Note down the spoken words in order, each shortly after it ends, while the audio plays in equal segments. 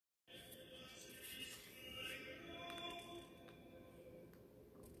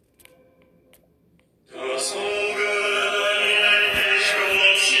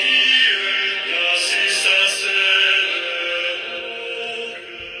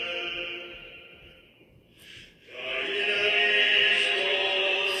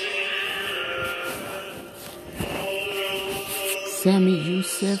Sammy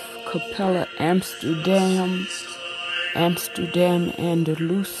Youssef, Capella Amsterdam, Amsterdam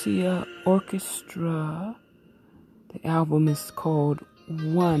Andalusia Orchestra. The album is called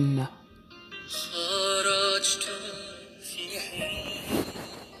One.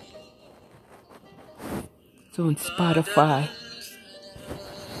 So on Spotify.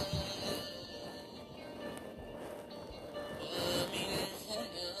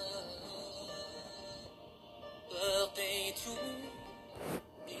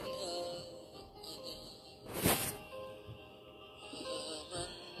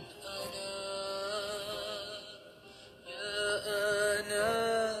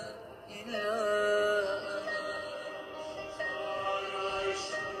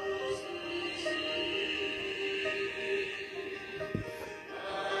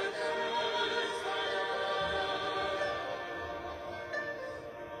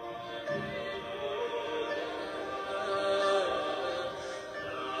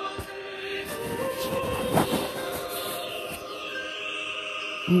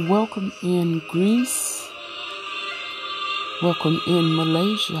 Welcome in Greece, welcome in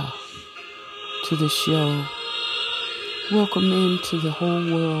Malaysia to the show, welcome into the whole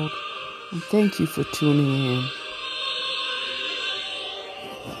world, and thank you for tuning in.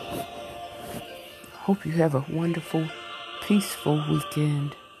 Hope you have a wonderful, peaceful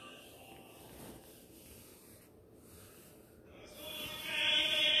weekend.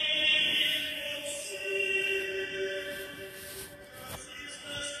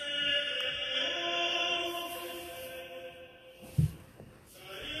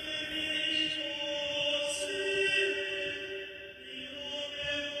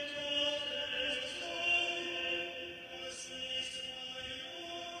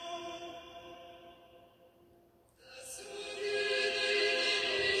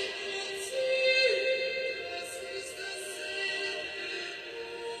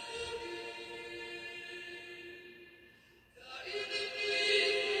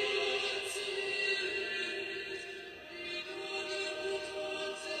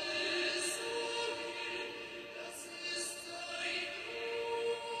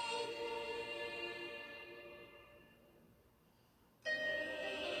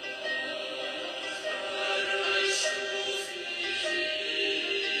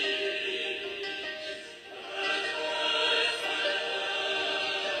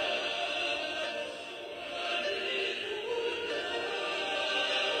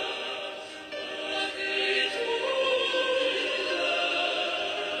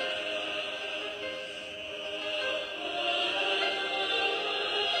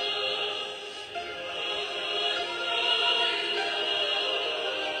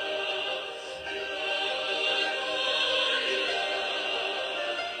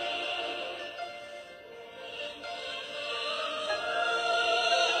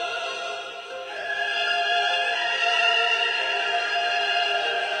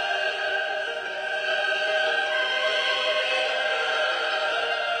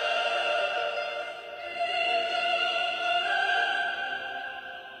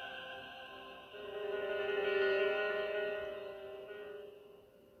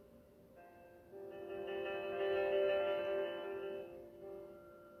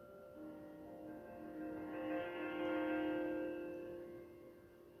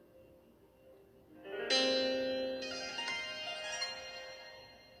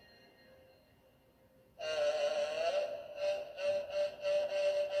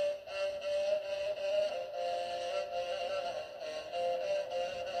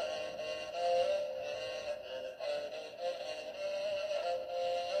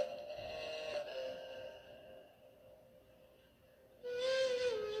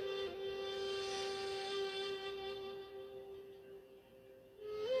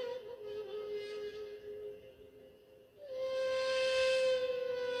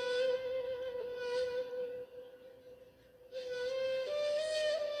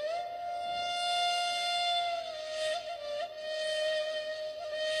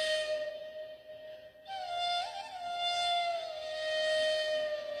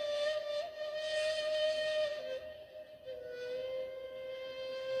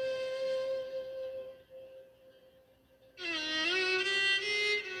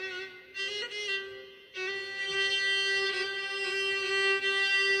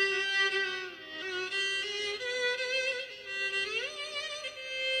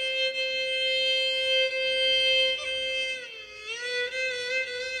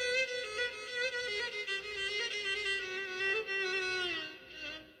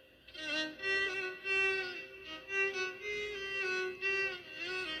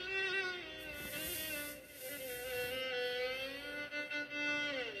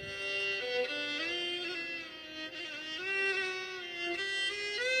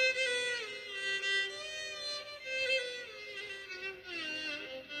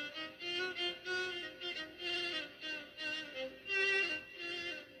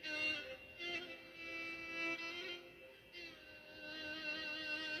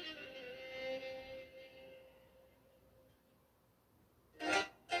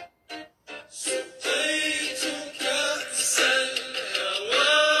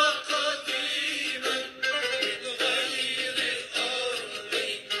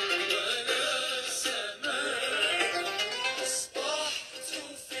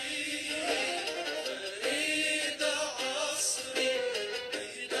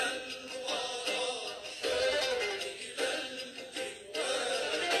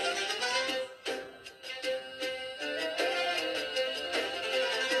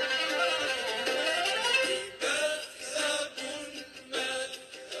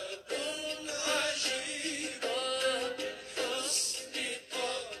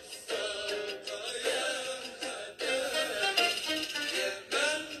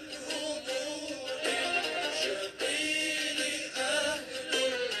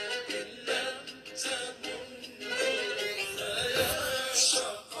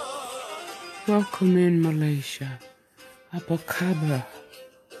 Welcome in Malaysia. Apa khabar?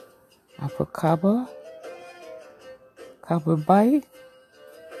 Apa khabar? Khabar baik?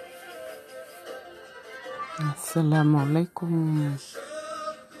 Assalamualaikum.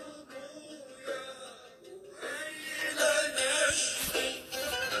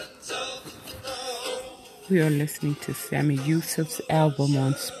 We are listening to Sammy Yusuf's album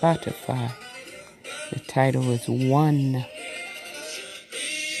on Spotify. The title is One.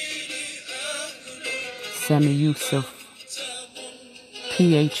 Sammy Yusuf,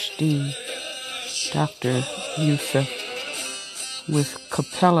 PhD, Dr. Yusuf, with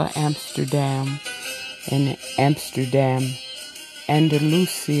Capella Amsterdam and Amsterdam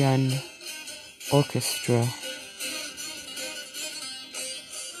Andalusian Orchestra.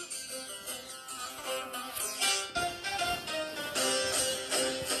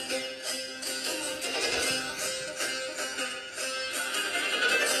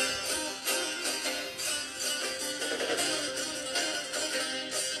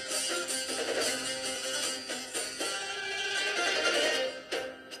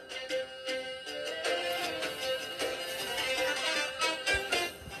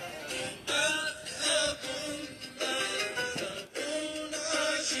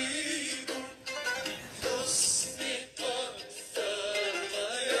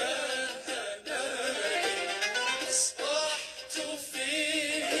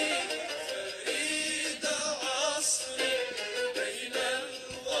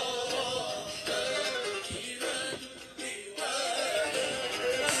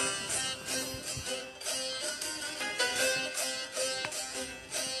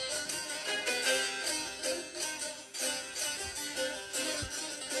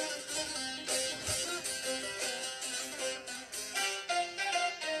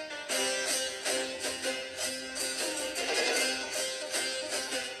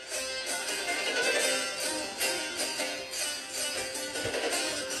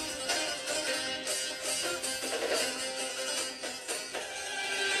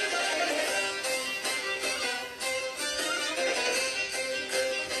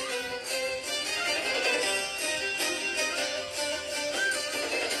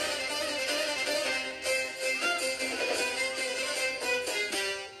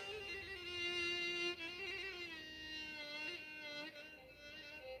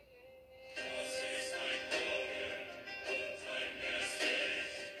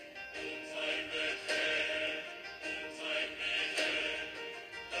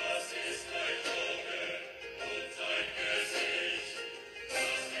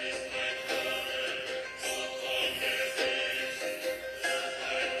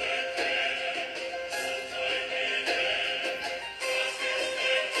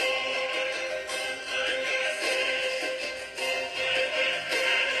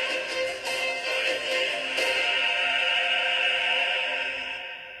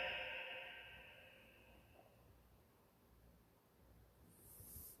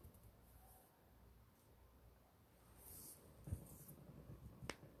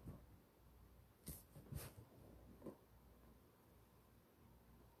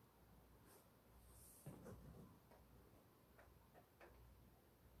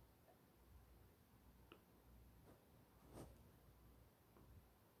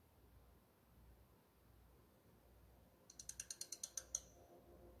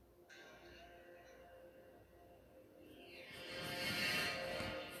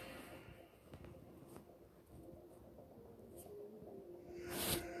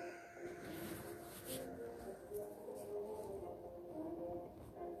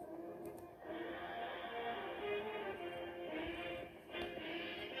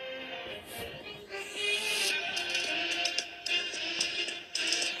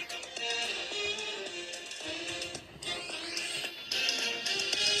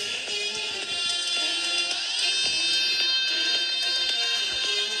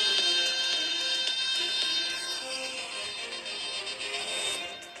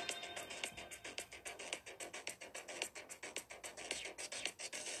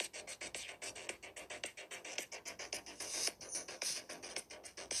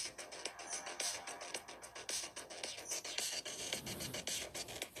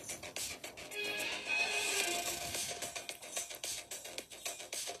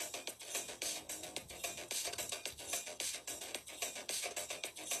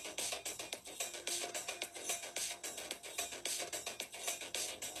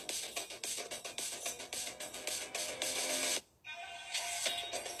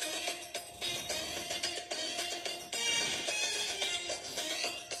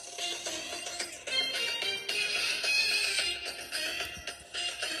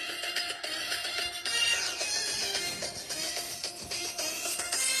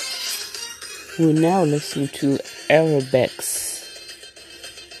 We're now listening to Arabex,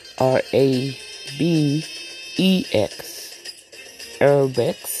 Rabex,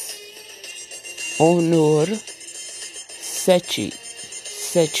 Arabex, Onur Secki,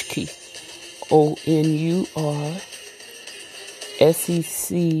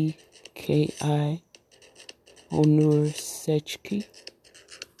 ONURSECKI, Onur Secki.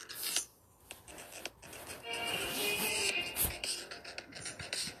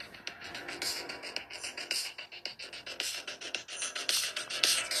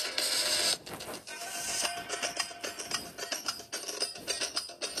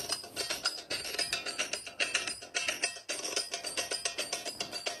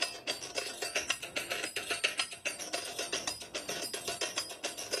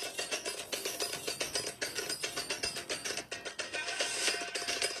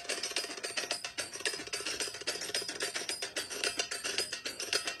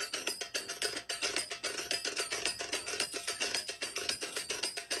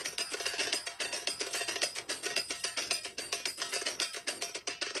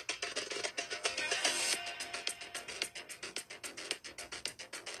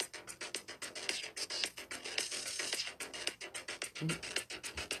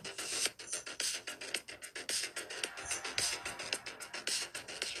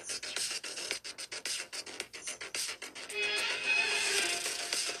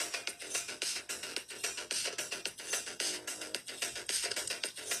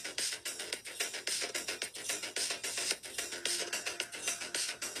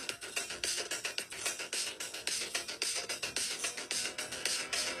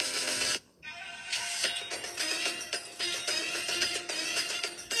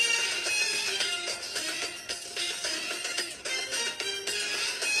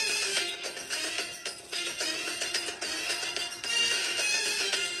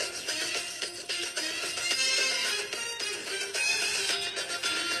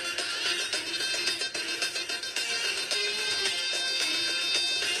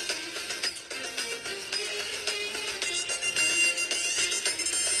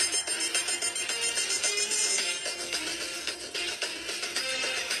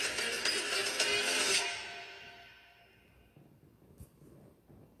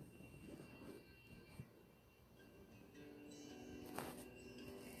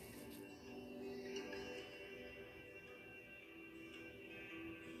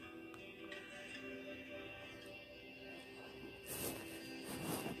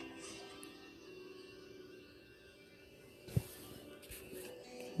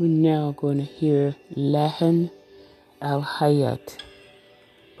 We're now going to hear Lahan Al Hayat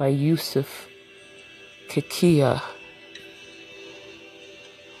by Yusuf Kakia.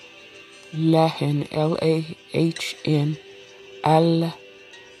 Lahan, Lahn, Al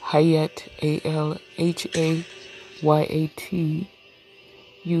Hayat, Alhayat.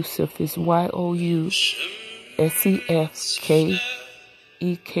 Yusuf is Yousefkekia.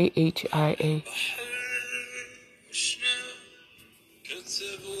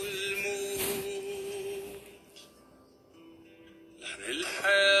 كتبوا الموت لحن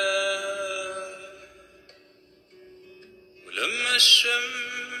الحياة ولما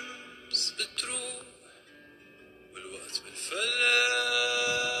الشمس بتروح والوقت بالفلا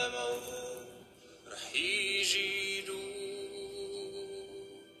موت رح يجي يدوب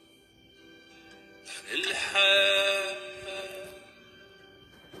لحن الحياة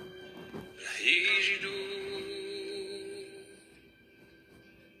رح يجي يدوب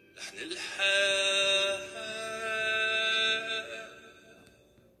لحن الحياة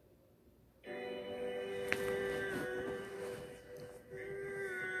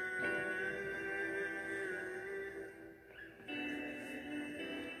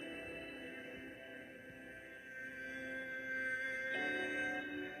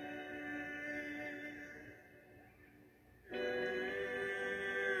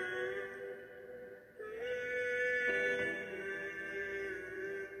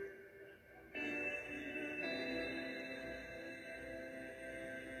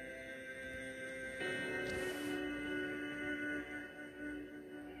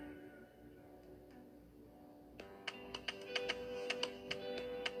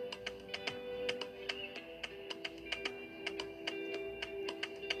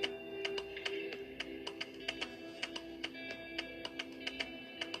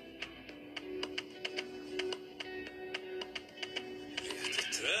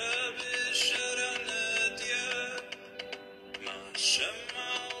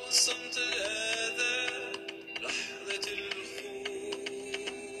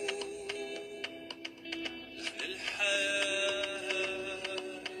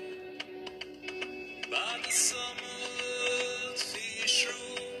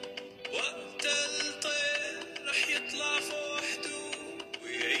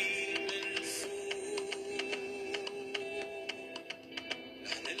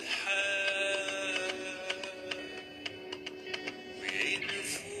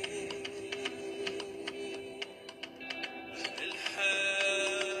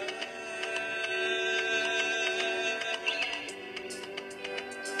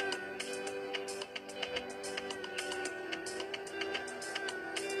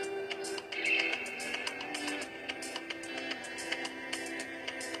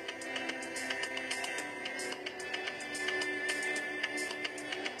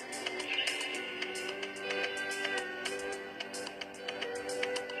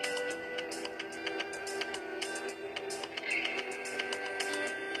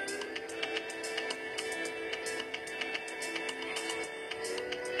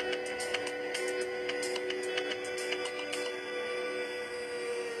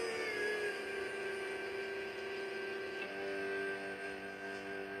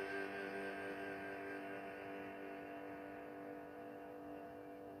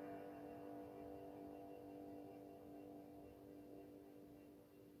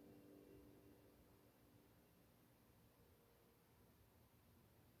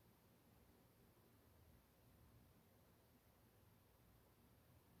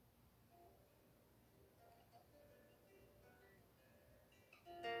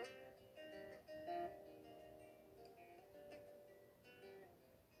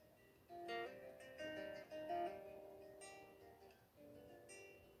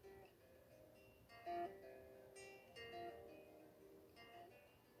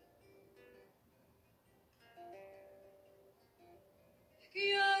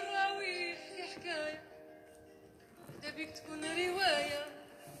بيك تكون رواية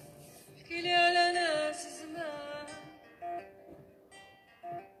احكيلي على ناس زمان،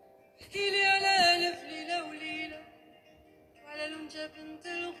 احكيلي على ألف ليلة وليلة، وعلى لونجا بنت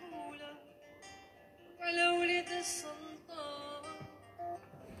الغولة، وعلى وليد السلطان.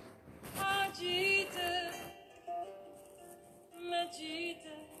 عجيتك ما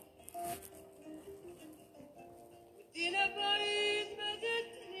جيتك ودينا بعيد مدى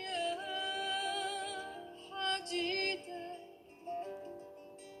الدنيا. حاجيتك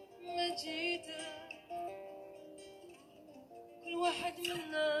ما جيتك كل واحد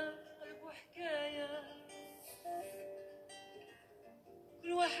منا قلبه حكاية،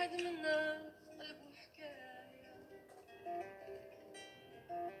 كل واحد منا قلبه حكاية.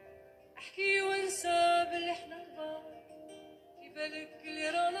 احكي وانسى باللي احنا كبار، في بالك اللي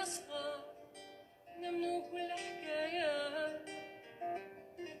رانا صغار نمنو كل حكاية.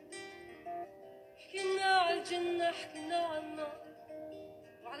 حكينا على الجنة حكينا على النار،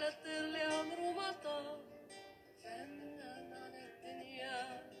 وعلى الطير اللي عمره ما طار، فهمنا معنى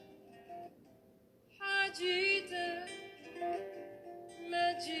الدنيا. حاجيتك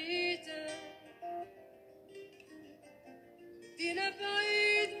ما جيتك دينا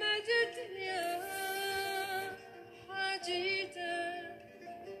بعيد مدى الدنيا. حاجيتك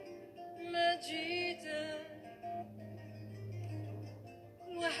ما جيتك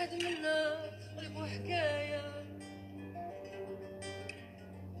كل واحد منا قلبه حكاية،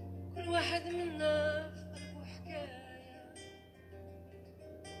 كل واحد منا قلبه حكاية.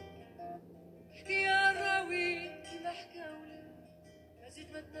 احكي يا الراوي كيما حكاولي، ما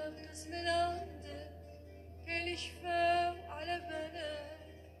زيد ما تنفس من عندك، كاين اللي شفاو على بالك.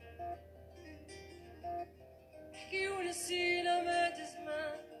 احكي ونسينا مات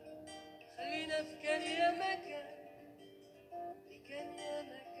زمان، خلينا في كان يا مكان، في كان يا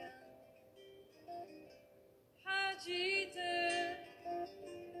مكان. حاجيتك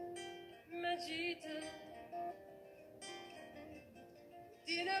ما جيتك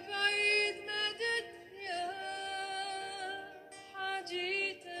دينا بعيد مدى الدنيا.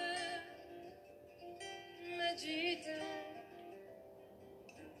 حاجيتك ما جيتك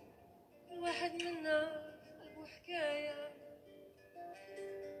كل واحد منا قلبه حكاية،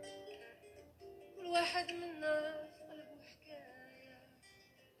 كل واحد منا قلبه حكاية.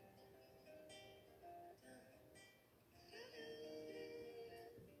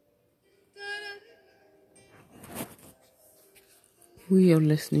 We are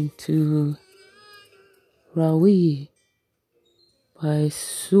listening to Rawi by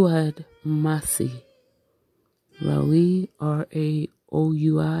Suad Masi. Rawi,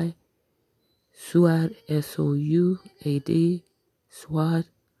 Raoui, Suad, Souad, Suad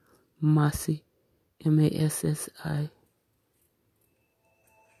Masi, Massi.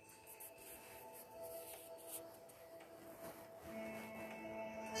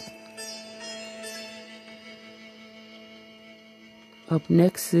 Up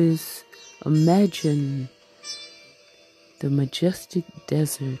next is Imagine the Majestic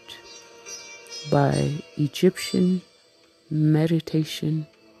Desert by Egyptian Meditation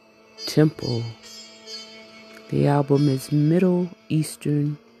Temple. The album is Middle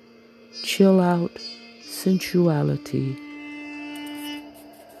Eastern Chill Out Sensuality.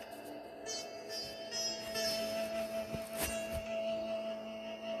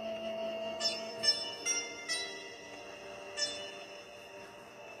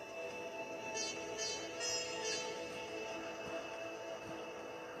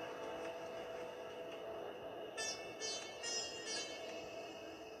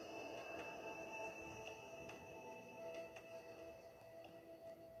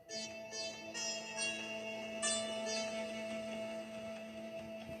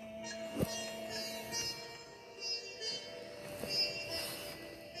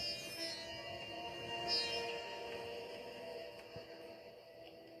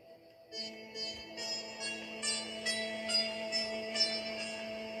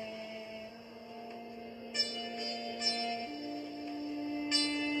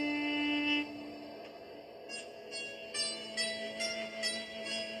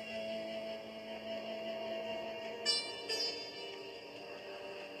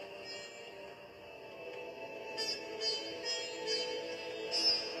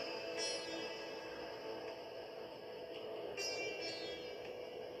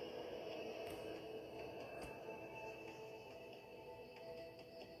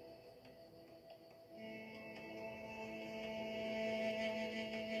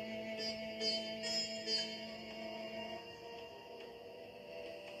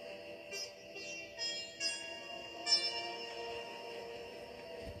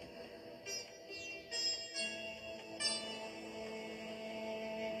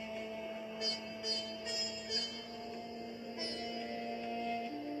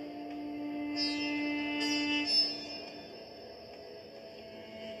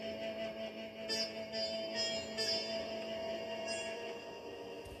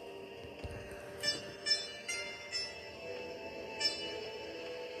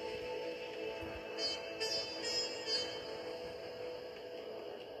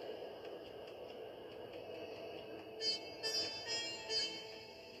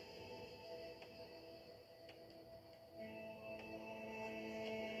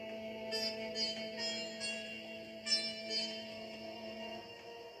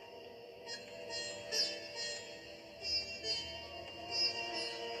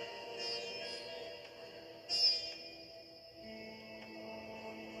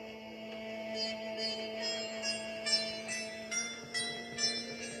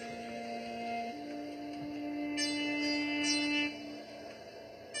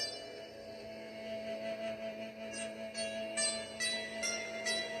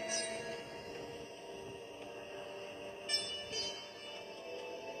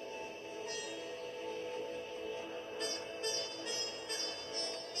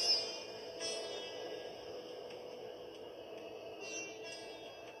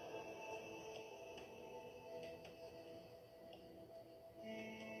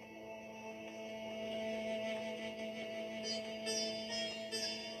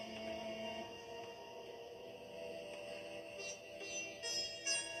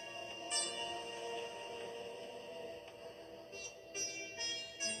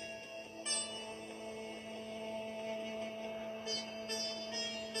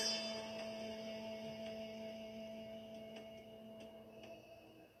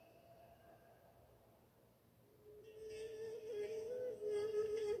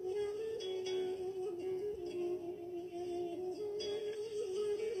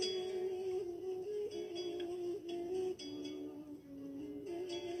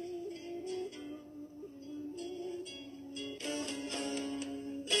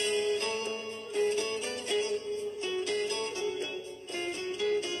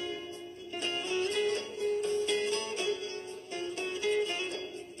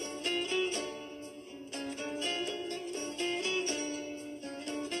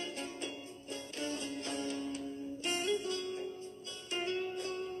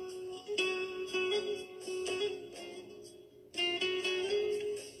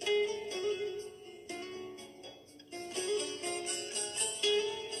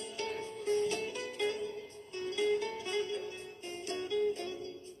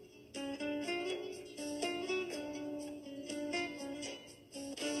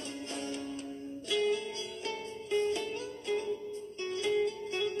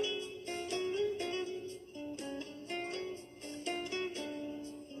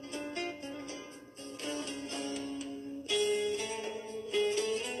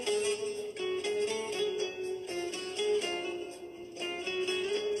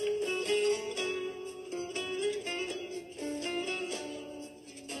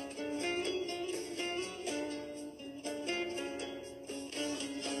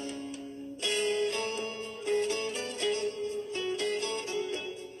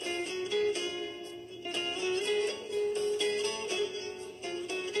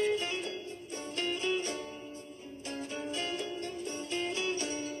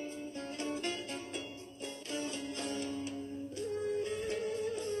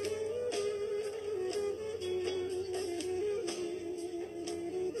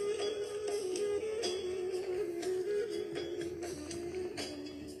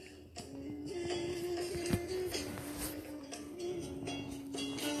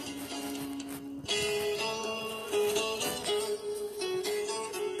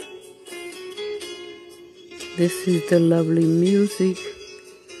 This is the lovely music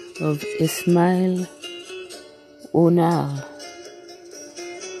of Ismail Unal.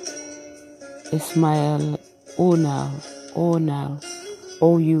 Ismail Unal,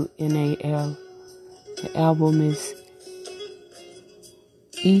 O-U-N-A-L. The album is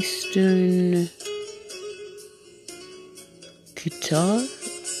Eastern Guitar,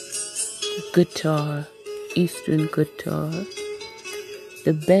 Eastern Guitar.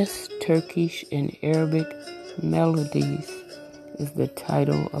 The Best Turkish and Arabic Melodies is the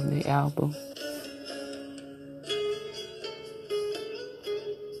title of the album.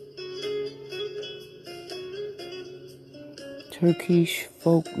 Turkish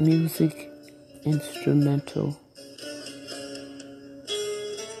folk music instrumental.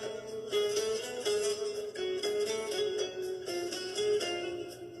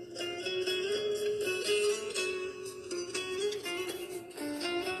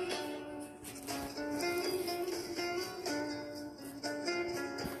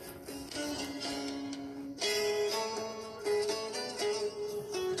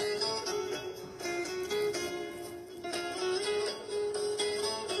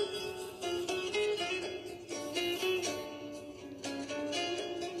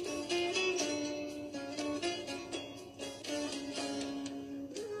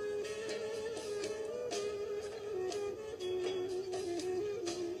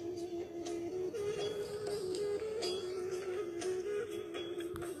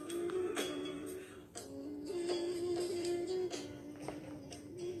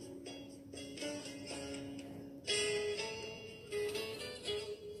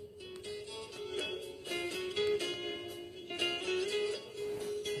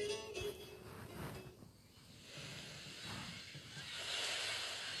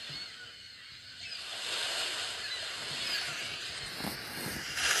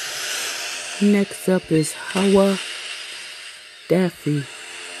 Next up is Hawa Dafi.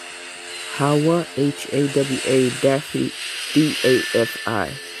 Hawa, H-A-W-A, Dafi,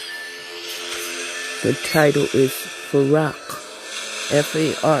 D-A-F-I. The title is Farak,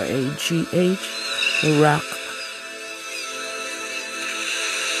 F-A-R-A-G-H, Farak.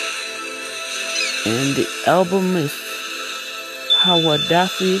 And the album is Hawa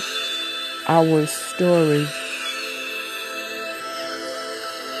Dafi, Our Story.